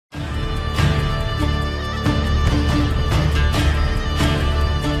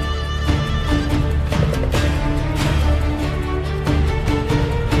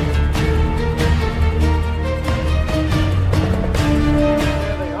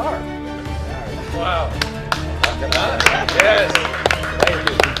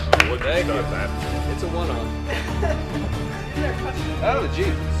worth that. It's a one-off. Oh,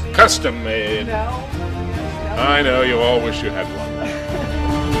 gee. Custom made. I know, you all wish you had one.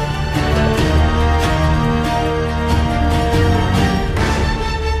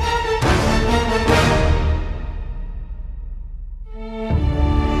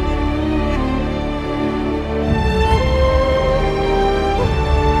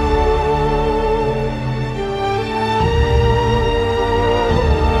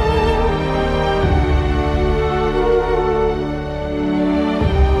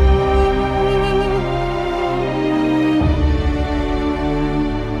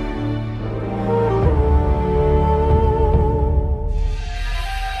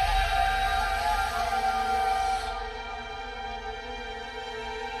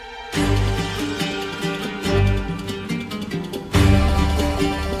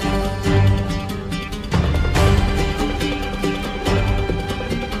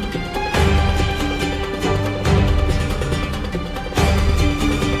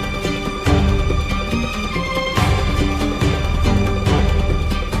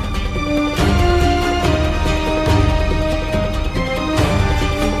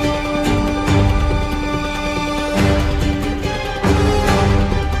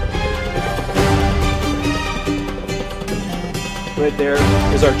 Right there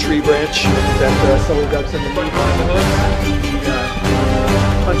is our tree branch that Sully dug some meat on the hook.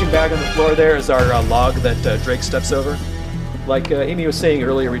 The punching bag on the floor there is our log that Drake steps over. Like Amy was saying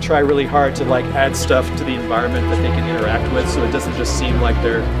earlier, we try really hard to add stuff to the environment that they can interact with, so it doesn't just seem like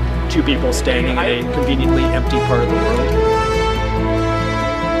they're two people standing in a conveniently empty part of the world.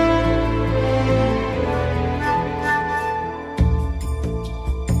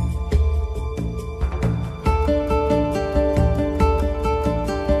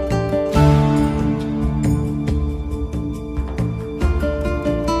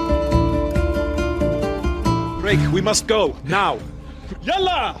 We must go, now.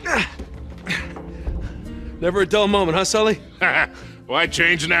 Yalla! Never a dull moment, huh, Sully? Why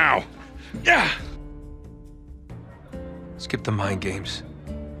change now? Yeah! Skip the mind games.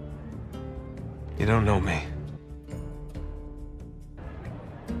 You don't know me.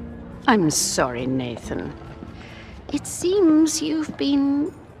 I'm sorry, Nathan. It seems you've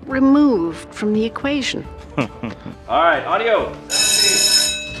been removed from the equation. All right, audio.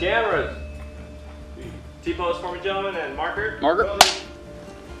 Cameras. T-pose for me, gentlemen, and marker. Marker.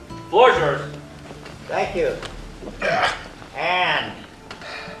 Floor's yours. Thank you. And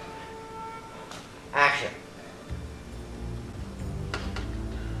action.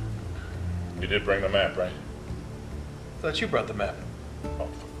 You did bring the map, right? I thought you brought the map. Oh,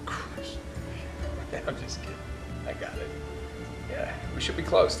 for Christ. I'm just kidding. I got it. Yeah, we should be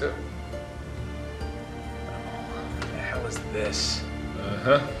close, too. What the hell is this?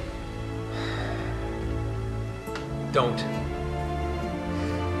 Uh-huh. Don't.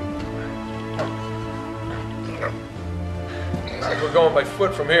 Looks like we're going by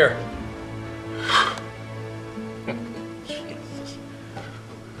foot from here.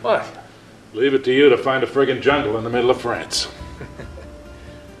 What? Leave it to you to find a friggin' jungle in the middle of France.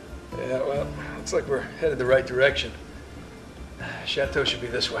 Yeah, well, looks like we're headed the right direction. Chateau should be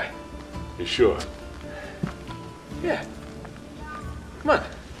this way. You sure? Yeah. Come on.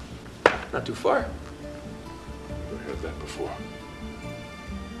 Not too far. Never heard that before.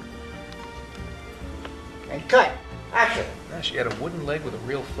 And cut. Action. Yeah, she had a wooden leg with a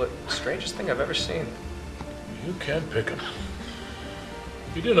real foot. Strangest thing I've ever seen. You can pick 'em.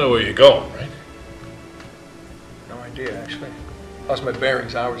 You do know where you're going, right? No idea, actually. Lost my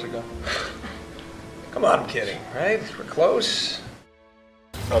bearings hours ago. Come on, I'm kidding, right? We're close.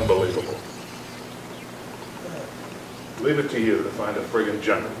 Unbelievable. Leave it to you to find a friggin'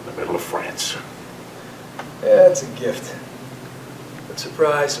 jungle in the middle of France. Yeah, it's a gift. But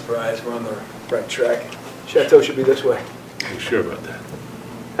surprise, surprise, we're on the right track. Chateau should be this way. You sure about that?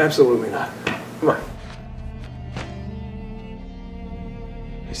 Absolutely not. Come on.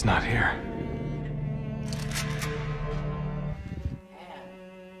 He's not here.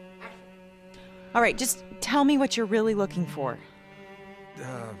 All right, just tell me what you're really looking for.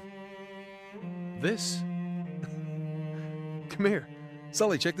 This? Come here.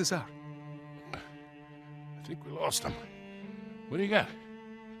 Sully, check this out. I think we lost him. What do you got?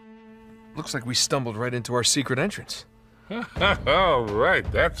 Looks like we stumbled right into our secret entrance. All right,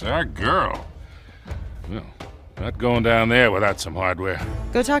 that's our girl. Well, not going down there without some hardware.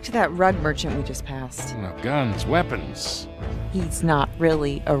 Go talk to that rug merchant we just passed. Well, guns, weapons. He's not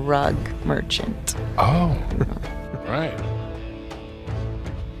really a rug merchant. Oh, right.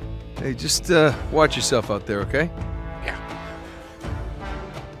 Hey, just watch yourself out there, okay? Yeah.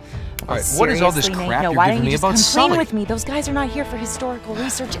 All right, what is all this Seriously, crap Nate? No, you're why giving don't me you just about come clean Sully? with me? Those guys are not here for historical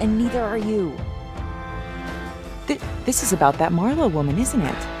research, and neither are you. This is about that Marlowe woman, isn't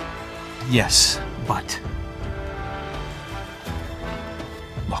it? Yes, but...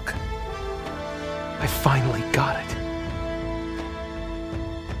 Look. I finally got it.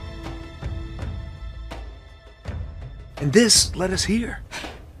 And this led us here.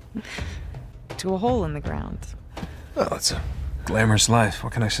 To a hole in the ground. Well, it's a glamorous life,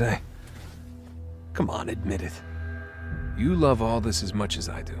 what can I say? Come on, admit it. You love all this as much as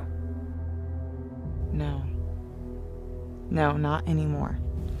I do. No. No, not anymore.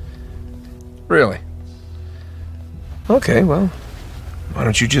 Really? Okay, well, why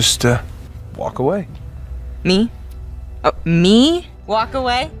don't you just, walk away? Me? Oh, me? Walk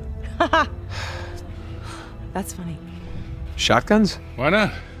away? That's funny. Shotguns? Why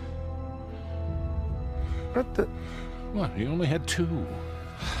not? What the... What? He only had 2. Would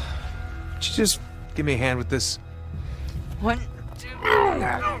you just give me a hand with this? 1, 2.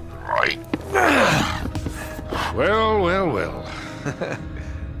 Right. Well, well, well.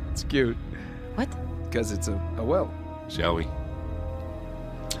 It's cute. What? Because it's a well. Shall we?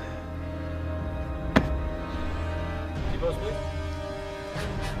 T-pose,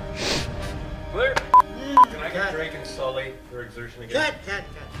 please. Clear. Can I get Drake and Sully for exertion again? Cut.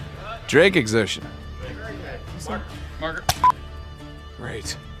 Drake exertion. Margaret.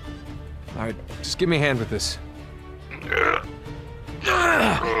 Great. All right, just give me a hand with this.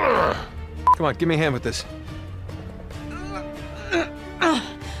 Come on, give me a hand with this.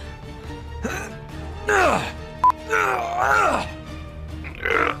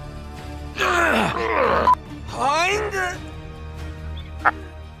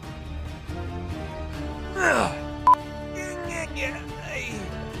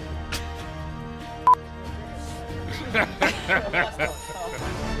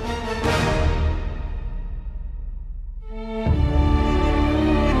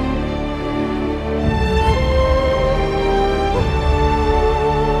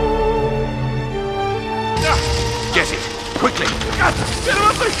 Jesse, quickly. Get him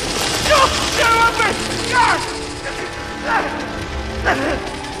up there. Go! Get him up there.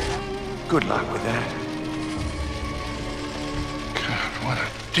 Good luck with that. God, what a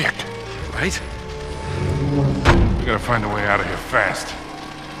dick. Right? We gotta find a way out of here fast.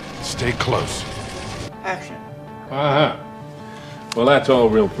 Stay close. Action. Uh-huh. Well, that's all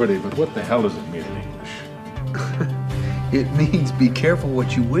real pretty, but what the hell does it mean in English? It means be careful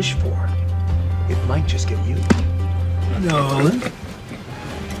what you wish for. It might just get you. Nolan.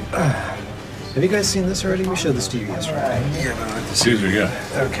 Have you guys seen this already? We showed this to you yesterday. Yeah, but not the Caesar, yeah.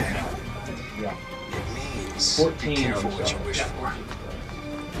 Okay. It means 14 be careful on the what you show. wish for.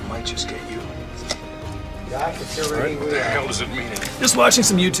 It might just get you. What the hell does it mean? Just watching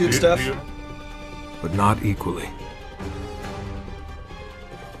some YouTube stuff. But not equally.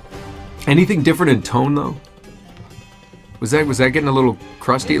 Anything different in tone, though? Was that getting a little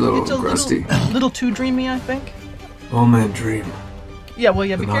crusty, a little crusty? Little too dreamy, I think. All men dream. Yeah, well,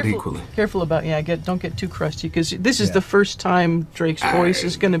 yeah, But be not careful. equally. Careful about don't get too crusty, because this is the first time Drake's voice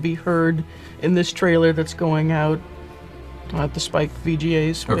is going to be heard in this trailer that's going out at the Spike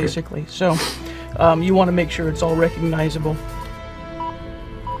VGAs, Okay. basically. So you want to make sure it's all recognizable.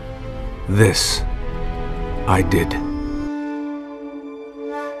 This I did.